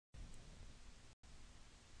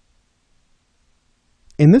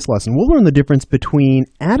In this lesson, we'll learn the difference between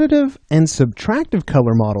additive and subtractive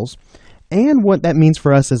color models and what that means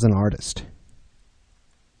for us as an artist.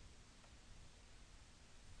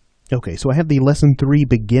 Okay, so I have the Lesson 3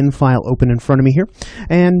 Begin file open in front of me here,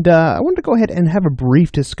 and I wanted to go ahead and have a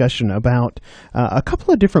brief discussion about a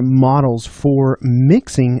couple of different models for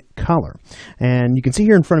mixing color. And you can see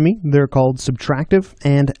here in front of me, they're called subtractive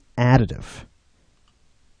and additive.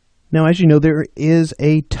 Now, as you know, there is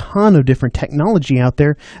a ton of different technology out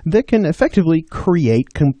there that can effectively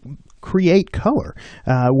create color,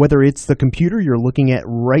 whether it's the computer you're looking at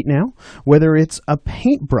right now, whether it's a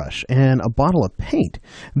paintbrush and a bottle of paint.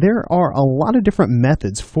 There are a lot of different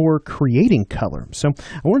methods for creating color. So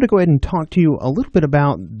I wanted to go ahead and talk to you a little bit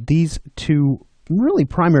about these two really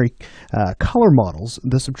primary color models,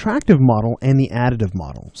 the subtractive model and the additive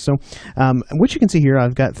model. So what you can see here,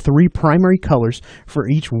 I've got three primary colors for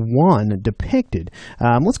each one depicted.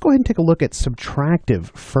 Let's go ahead and take a look at subtractive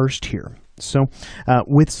first here. So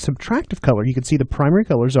with subtractive color, you can see the primary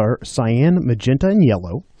colors are cyan, magenta, and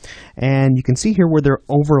yellow. And you can see here where they're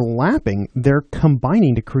overlapping, they're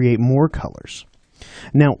combining to create more colors.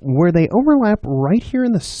 Now, where they overlap right here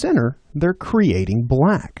in the center, they're creating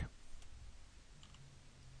black.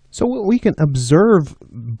 So what we can observe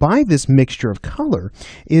by this mixture of color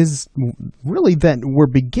is really that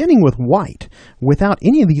we're beginning with white. Without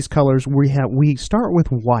any of these colors, we start with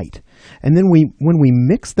white. And then when we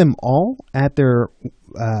mix them all at their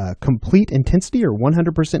complete intensity or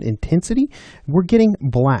 100% intensity, we're getting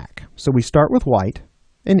black. So we start with white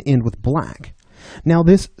and end with black. Now,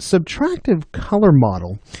 this subtractive color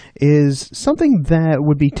model is something that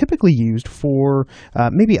would be typically used for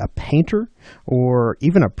maybe a painter or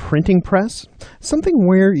even a printing press, something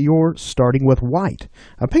where you're starting with white.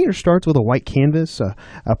 A painter starts with a white canvas,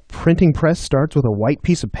 a printing press starts with a white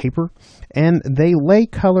piece of paper, and they lay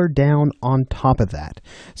color down on top of that.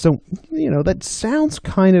 So, that sounds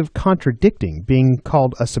kind of contradicting, being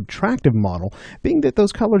called a subtractive model, being that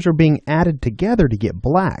those colors are being added together to get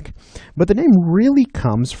black. But the name really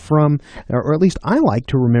comes from, or at least I like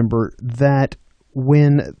to remember, that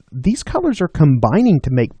when these colors are combining to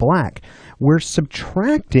make black, we're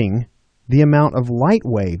subtracting the amount of light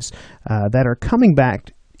waves that are coming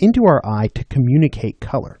back into our eye to communicate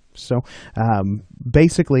color. So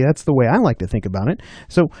basically, that's the way I like to think about it.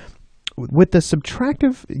 So with the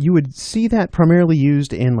subtractive, you would see that primarily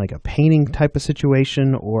used in like a painting type of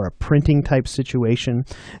situation or a printing type situation.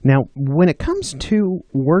 Now, when it comes to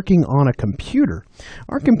working on a computer,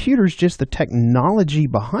 our computers, just the technology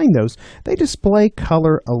behind those, they display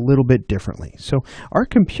color a little bit differently. So our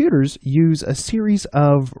computers use a series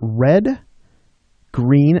of red,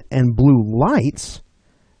 green, and blue lights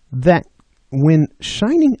that, when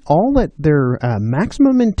shining all at their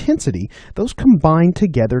maximum intensity, those combine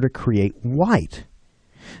together to create white.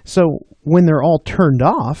 So when they're all turned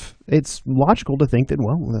off, it's logical to think that,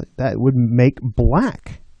 well, that would make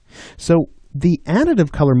black. So the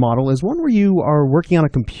additive color model is one where you are working on a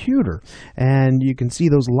computer and you can see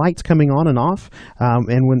those lights coming on and off.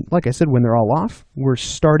 And when, like I said, when they're all off, we're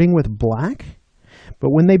starting with black. But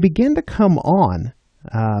when they begin to come on,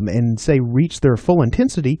 and say reach their full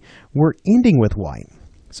intensity, we're ending with white.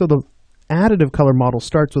 So the additive color model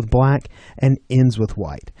starts with black and ends with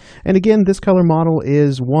white. And again, this color model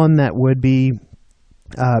is one that would be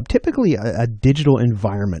typically a digital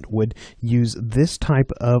environment would use this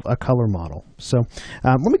type of a color model. So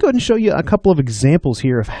let me go ahead and show you a couple of examples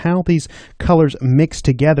here of how these colors mix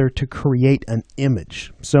together to create an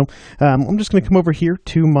image. So I'm just going to come over here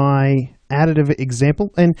to my additive example,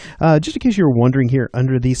 and just in case you're wondering here,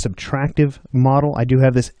 under the subtractive model, I do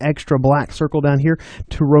have this extra black circle down here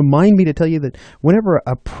to remind me to tell you that whenever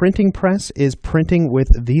a printing press is printing with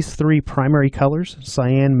these three primary colors,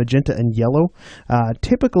 cyan, magenta, and yellow,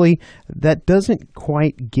 typically that doesn't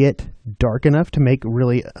quite get dark enough to make a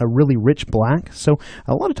really rich black. So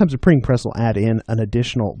a lot of times a printing press will add in an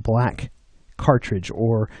additional black cartridge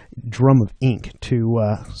or drum of ink to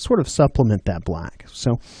sort of supplement that black.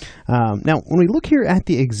 So now when we look here at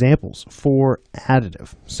the examples for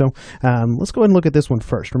additive, so let's go ahead and look at this one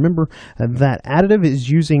first. Remember that additive is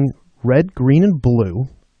using red, green, and blue,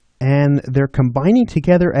 and they're combining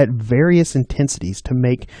together at various intensities to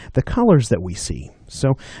make the colors that we see.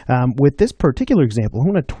 So with this particular example,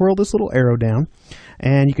 I'm going to twirl this little arrow down,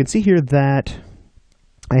 and you can see here that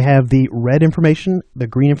I have the red information, the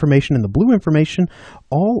green information, and the blue information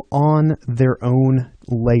all on their own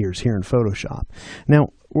layers here in Photoshop. Now,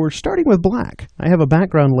 we're starting with black. I have a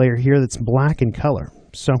background layer here that's black in color.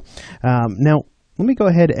 So now let me go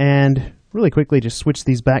ahead and really quickly just switch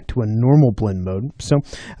these back to a normal blend mode. So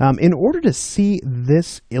in order to see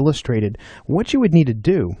this illustrated, what you would need to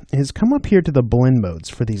do is come up here to the blend modes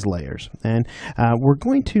for these layers, and we're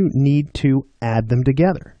going to need to add them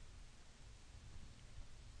together.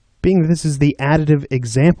 Being that this is the additive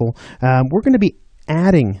example, we're going to be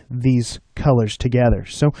adding these colors together.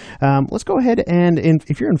 So let's go ahead and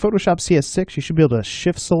if you're in Photoshop CS6, you should be able to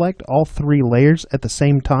shift select all three layers at the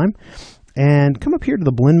same time. And come up here to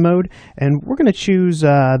the blend mode, and we're going to choose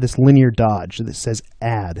this linear dodge that says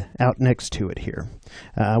add out next to it here.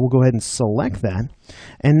 We'll go ahead and select that.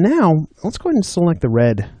 And now let's go ahead and select the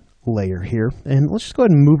red layer here, and let's just go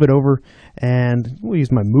ahead and move it over, and we'll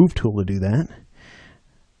use my move tool to do that.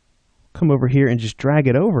 Come over here and just drag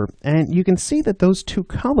it over, and you can see that those two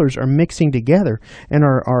colors are mixing together, and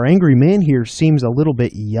our angry man here seems a little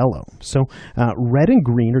bit yellow. So red and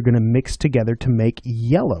green are going to mix together to make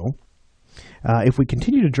yellow. If we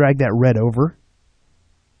continue to drag that red over,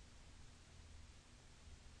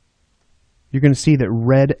 you're going to see that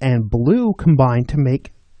red and blue combine to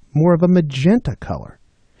make more of a magenta color.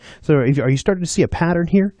 So are you starting to see a pattern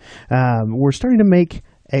here? We're starting to make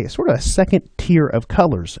a sort of a second tier of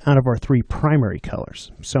colors out of our three primary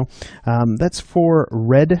colors. So that's for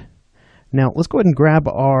red. Now let's go ahead and grab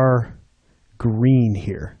our green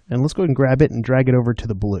here, and let's go ahead and grab it and drag it over to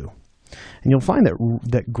the blue. And you'll find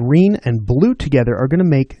that green and blue together are going to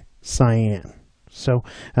make cyan. So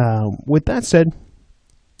with that said,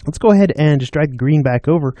 let's go ahead and just drag the green back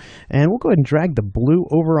over, and we'll go ahead and drag the blue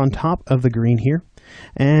over on top of the green here.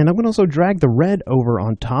 And I'm going to also drag the red over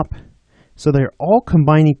on top, so they're all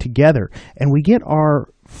combining together, and we get our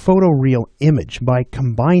photoreal image by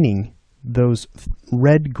combining those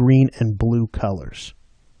red, green, and blue colors.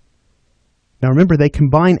 Now remember, they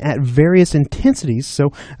combine at various intensities, so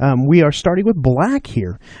we are starting with black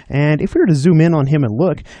here. And if we were to zoom in on him and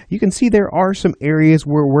look, you can see there are some areas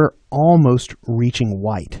where we're almost reaching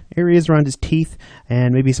white. Areas around his teeth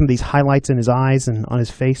and maybe some of these highlights in his eyes and on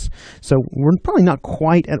his face. So we're probably not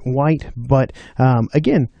quite at white, but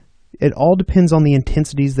again, it all depends on the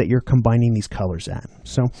intensities that you're combining these colors at.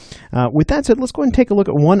 So with that said, let's go ahead and take a look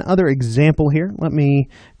at one other example here. Let me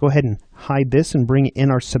go ahead and hide this and bring in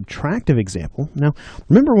our subtractive example. Now,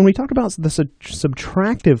 remember when we talked about the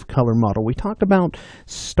subtractive color model, we talked about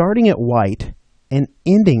starting at white and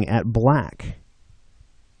ending at black.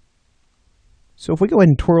 So if we go ahead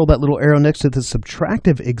and twirl that little arrow next to the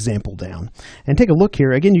subtractive example down and take a look here,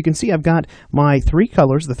 again, you can see I've got my three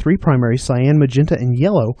colors, the three primary, cyan, magenta, and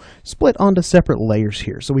yellow, split onto separate layers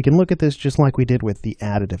here. So we can look at this just like we did with the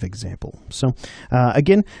additive example. So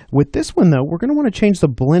again, with this one though, we're going to want to change the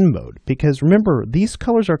blend mode, because remember, these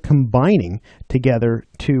colors are combining together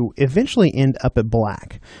to eventually end up at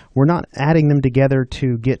black. We're not adding them together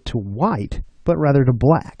to get to white, but rather to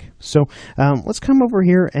black. So let's come over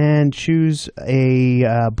here and choose a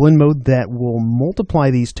blend mode that will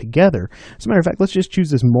multiply these together. As a matter of fact, let's just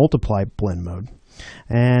choose this multiply blend mode.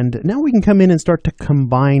 And now we can come in and start to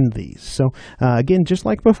combine these. So again, just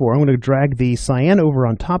like before, I'm going to drag the cyan over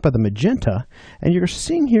on top of the magenta, and you're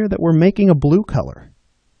seeing here that we're making a blue color,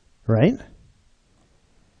 right?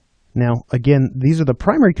 Now, again, these are the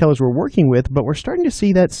primary colors we're working with, but we're starting to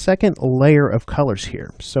see that second layer of colors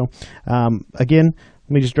here. So, again, let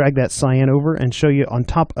me just drag that cyan over and show you on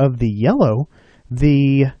top of the yellow,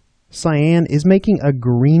 the cyan is making a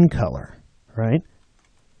green color, right?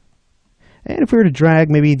 And if we were to drag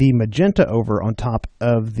maybe the magenta over on top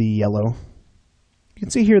of the yellow, you can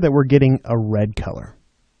see here that we're getting a red color.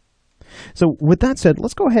 So with that said,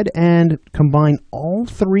 let's go ahead and combine all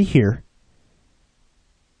three here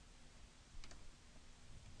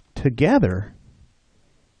together,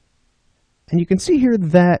 and you can see here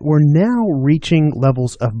that we're now reaching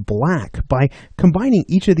levels of black by combining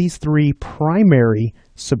each of these three primary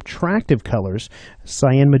subtractive colors,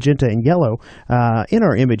 cyan, magenta, and yellow, in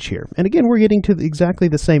our image here. And again, we're getting to exactly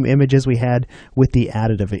the same image as we had with the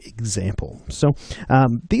additive example. So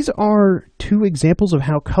these are two examples of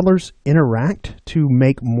how colors interact to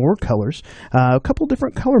make more colors. A couple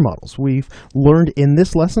different color models we've learned in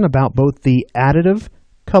this lesson about both the additive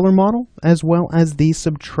color model as well as the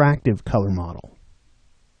subtractive color model.